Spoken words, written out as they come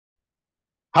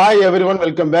Hi everyone,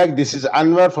 welcome back. This is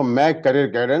Anwar from Mac Career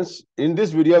Guidance. In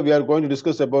this video, we are going to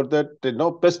discuss about that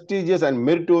prestigious and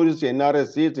meritorious NRI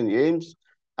seats in AIIMS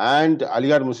and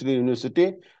Aligarh Muslim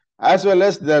University, as well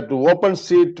as that open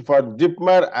seat for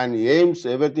JIPMER and AIIMS.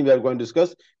 Everything we are going to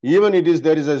discuss. Even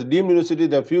there is a deemed university,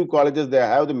 the few colleges they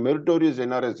have the meritorious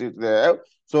NRI seats they have.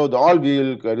 So all we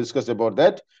will discuss about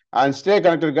that. And stay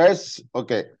connected, guys.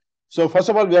 Okay. So first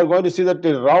of all, we are going to see that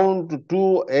the round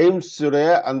 2 AIIMS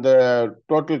today and the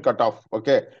total cutoff.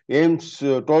 Okay, AIIMS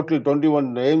total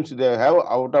 21 AIIMS they have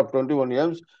out of 21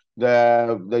 AIIMS.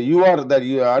 The UR the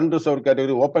underserved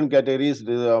category open categories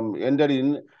ended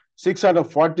in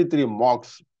 643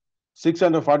 marks.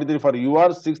 643 for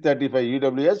UR, 635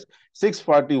 EWS,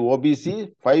 640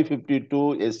 OBC,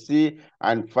 552 SC,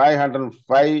 and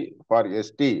 505 for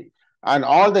ST. And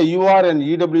all the UR and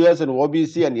EWS and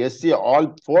OBC and SC,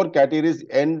 all four categories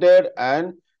ended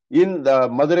and in the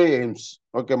Madurai AIIMS.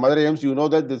 Okay, Madurai AIIMS, you know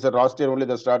that this is last year only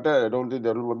the started. I don't think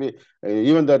there will be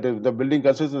even that the building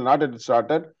construction is not yet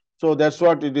started. So that's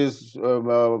what it is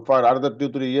for another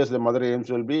 2-3 years. The Madurai AIIMS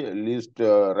will be least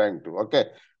ranked. Okay,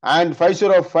 and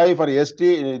 505 for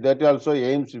ST, that also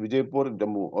AIIMS Vijaypur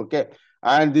Jammu. Okay,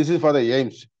 and this is for the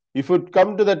AIIMS. If you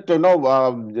come to that,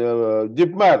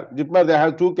 JIPMER, they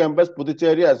have two campus,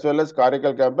 Puducherry as well as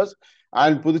Karaikal campus.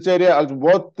 And Puducherry,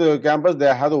 both campus,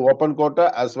 they have the open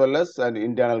quota as well as an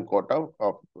internal quota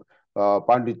of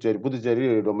Pondicherry,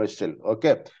 Puducherry domicile.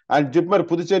 Okay. And JIPMER,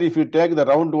 Puducherry, if you take the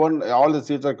round 1, all the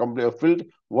seats are completely filled.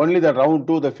 Only the round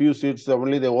 2, the few seats,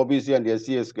 only the OBC and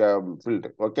SCS filled.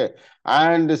 Okay.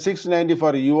 And 690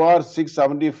 for UR,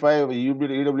 675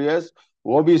 EWS.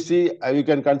 OBC, you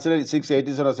can consider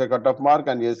 687 as a cutoff mark,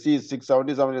 and SC is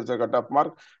 677 as a cutoff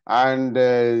mark, and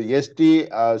ST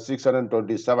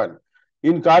 627.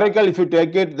 In Karaikal, if you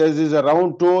take it, this is a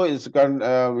round 2 is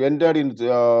entered in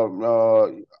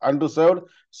underserved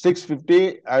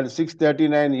 650 and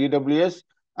 639 EWS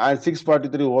and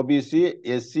 643 OBC,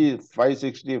 SC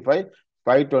 565,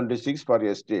 526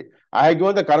 for ST. I have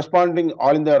given the corresponding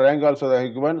all in the rank also I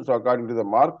have given, so according to the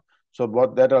mark. So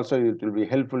both that also it will be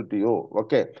helpful to you.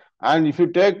 Okay. And if you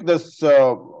take this,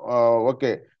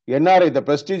 okay, NRI, the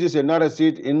prestigious NRI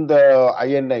seat in the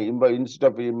INI, instead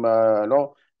of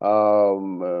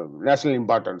national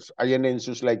importance. INI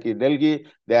institutes like Delhi,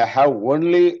 they have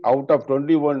only out of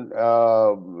 21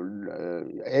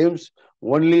 AIIMS,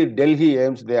 only Delhi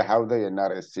AIIMS, they have the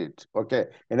NRI seat. Okay.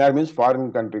 NRI means foreign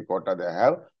country quota they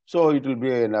have. So it will be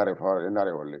NRI for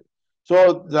NRI only.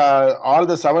 So all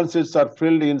the 7 seats are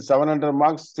filled in 700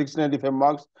 marks, 695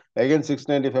 marks, again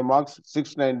 695 marks,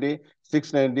 690,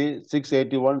 690,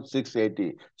 681,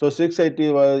 680. So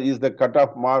 680 is the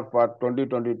cutoff mark for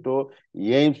 2022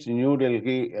 AIIMS New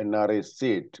Delhi NRI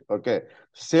seat. Okay.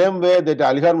 Same way that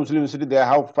Aligarh Muslim University, they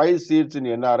have 5 seats in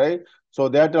NRI. So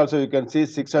that also you can see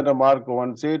 600 mark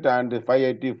 1 seat and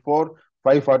 584,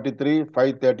 543,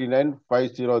 539,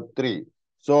 503.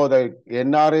 So the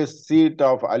NRI seat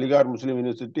of Aligarh Muslim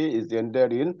University is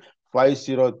entered in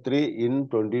 503 in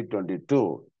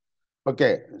 2022.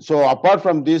 Okay, so apart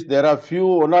from this, there are few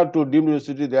 1 or 2 deemed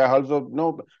universities. They are also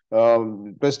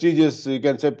prestigious. You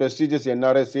can say prestigious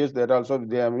NRI seats. That also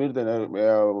they have made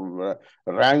the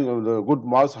rank the good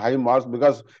marks, high marks.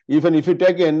 Because even if you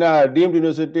take a deemed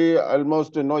university,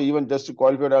 almost even just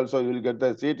qualified also you will get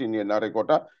the seat in NRI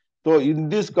quota. So in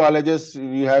these colleges,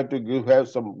 you have to have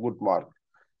some good mark.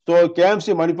 So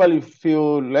KMC Manipal, if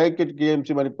you like it,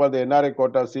 KMC Manipal, the NRI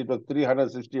quota seat was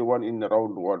 361 in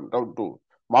round 2.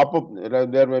 Mop up,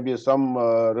 there may be some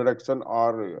reduction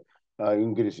or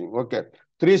increasing. Okay.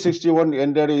 361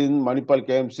 entered in Manipal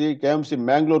KMC, KMC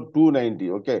Mangalore 290.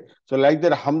 Okay. So like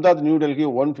that, Hamdard New Delhi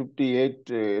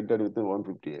 158 entered within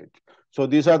 158. So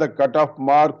these are the cutoff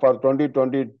mark for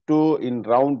 2022 in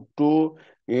round 2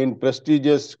 in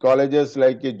prestigious colleges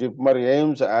like JIPMER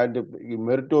AIIMS and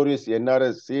Meritorious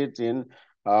NRS seats in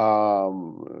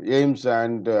AIIMS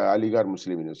and Aligarh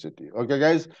Muslim University. Okay,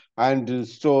 guys. And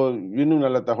so, இன்னும்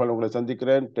நல்ல தகவல் உங்களை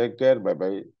சந்திக்கிறேன். Take care. Bye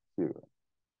bye. See you.